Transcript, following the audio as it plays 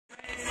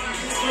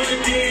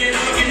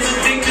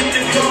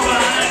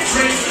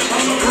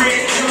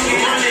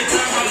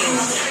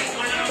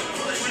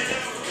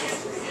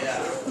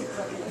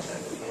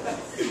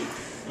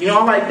You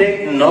know, I like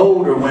dating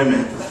older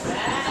women.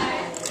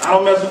 I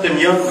don't mess with them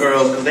young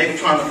girls because they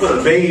trying to put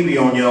a baby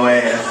on your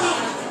ass.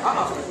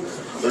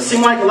 But it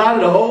seems like a lot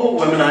of the old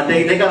women I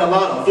date, they got a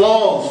lot of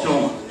flaws to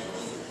them.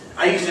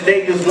 I used to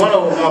date this one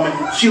old woman.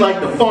 She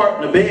liked to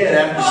fart in the bed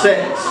after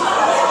sex.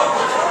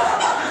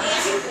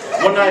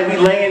 One night we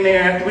laying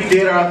there after we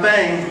did our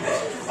thing.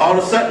 All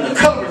of a sudden the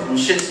covers and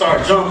shit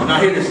start jumping. I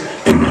hear this.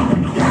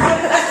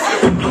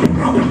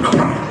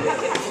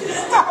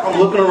 I'm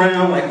looking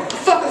around like, what the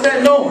fuck is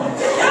that noise?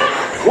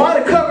 Why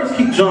the covers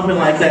keep jumping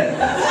like that?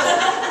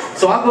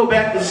 So I go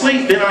back to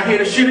sleep, then I hear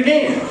the shit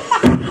again.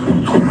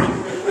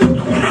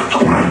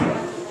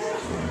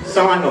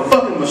 Sound like a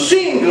fucking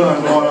machine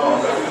gun going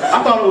on.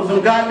 I thought it was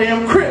some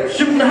goddamn Crips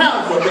shooting the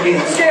house up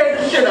again. Scared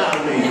the shit out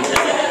of me.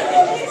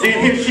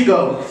 Then here she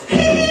goes. Sorry.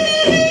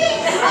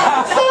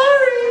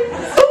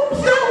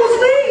 Oops, that was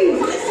me.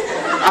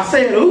 I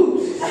said,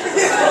 oops.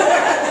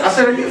 I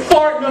said, are you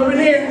farting up in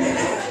here?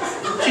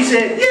 She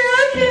said, yeah,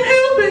 I can't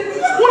help it.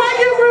 When I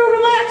get real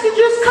relaxed, it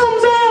just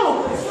comes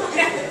out.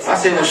 I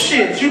said, well,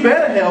 shit, you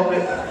better help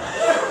it.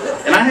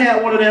 And I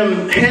had one of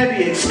them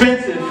heavy,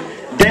 expensive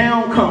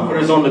down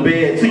comforters on the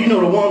bed. So you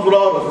know the ones with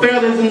all the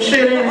feathers and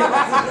shit in it?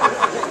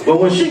 But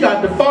when she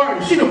got to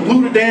farting, she done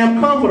blew the damn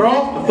comforter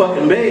off the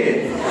fucking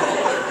bed.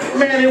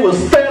 Man, it was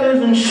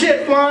feathers and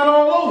shit flying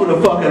all over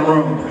the fucking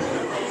room.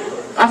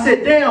 I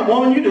said, damn,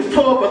 woman, you just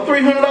tore up a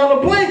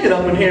 $300 blanket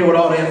up in here with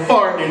all that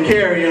farting and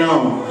carrying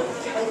on.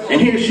 And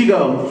here she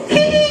goes. Hee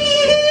hee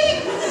hee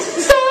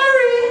hee.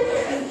 Sorry.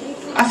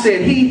 I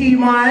said, hee hee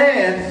my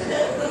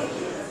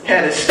ass.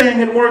 Had it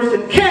stinging worse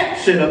than cat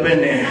shit up in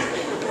there.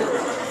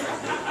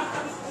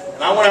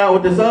 I went out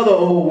with this other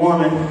old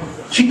woman.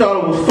 She thought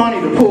it was funny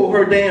to pull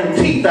her damn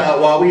teeth out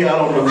while we out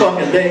on the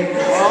fucking date.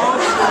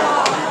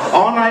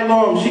 All night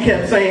long she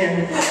kept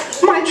saying,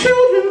 my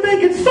children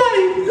think it's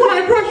funny when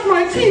I brush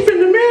my teeth in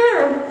the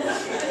mirror.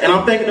 And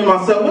I'm thinking to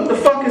myself, what the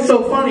fuck is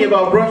so funny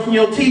about brushing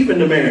your teeth in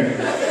the mirror?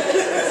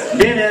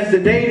 Then as the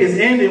date is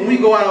ending, we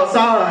go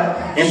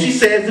outside and she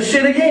says the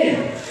shit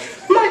again.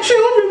 My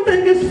children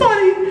think it's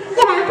funny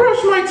when I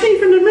brush my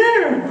teeth in the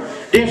mirror.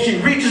 Then she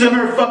reaches in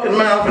her fucking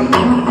mouth and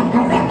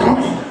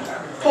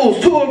pulls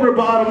two of her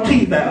bottom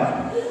teeth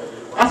out.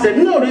 I said,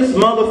 no, this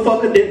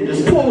motherfucker didn't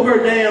just pull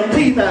her damn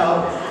teeth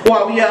out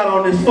while we out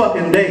on this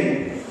fucking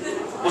date.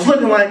 It was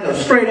looking like a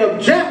straight up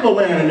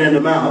jack-o'-lantern in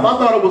the mouth. I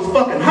thought it was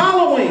fucking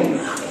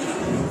Halloween.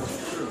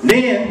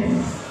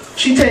 Then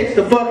she takes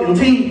the fucking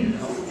teeth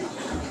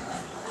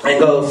and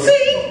goes,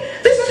 see,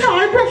 this is how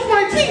I brush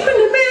my teeth in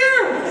the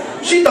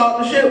mirror. She thought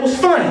the shit was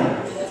funny.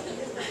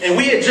 And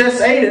we had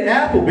just ate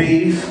at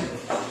Applebee's.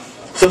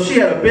 So she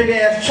had a big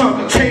ass chunk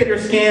of tater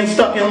skin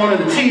stuck in one of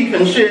the teeth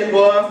and shit,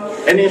 boy.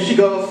 And then she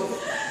goes,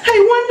 hey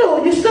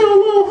Wendell, you still a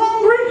little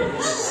hungry?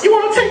 You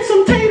want to take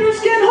some tater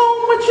skin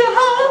home with you,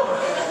 huh?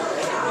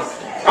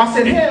 I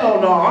said, hell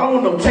no, I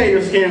don't want no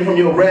tater skin from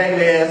your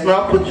ragged ass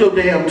mouth. Put your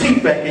damn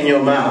teeth back in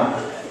your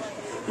mouth.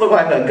 Look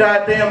like a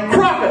goddamn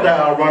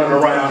crocodile running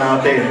around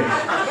out there.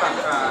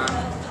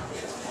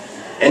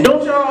 And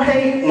don't y'all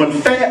hate when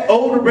fat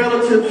older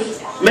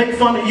relatives make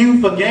fun of you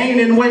for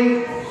gaining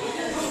weight,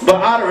 but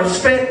out of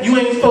respect you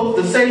ain't supposed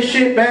to say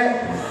shit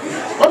back?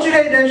 Don't you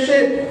hate that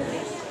shit?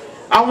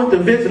 I went to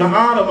visit an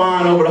aunt of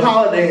mine over the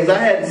holidays. I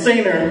hadn't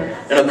seen her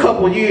in a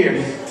couple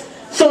years.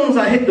 As soon as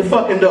I hit the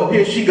fucking door,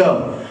 here she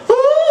go.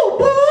 Oh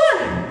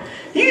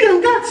boy, you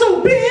done got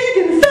so big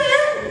and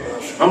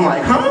fat. I'm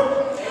like, huh?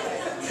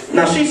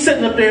 Now she's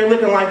sitting up there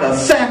looking like a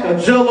sack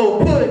of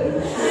Jell-O pudding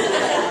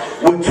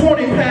with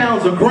 20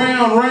 pounds of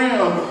ground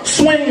round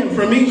swinging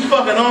from each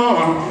fucking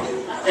arm.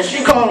 And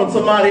she calling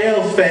somebody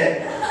else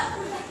fat.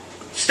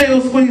 Still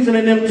squeezing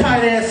in them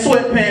tight ass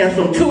sweatpants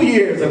from 2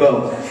 years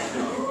ago.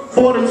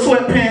 Bought them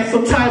sweatpants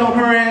so tight on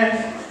her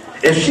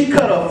ass. If she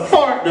cut a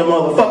fart, the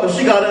motherfucker,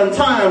 she got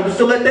untimed just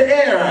to let the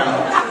air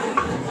out.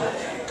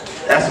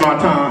 That's my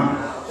time.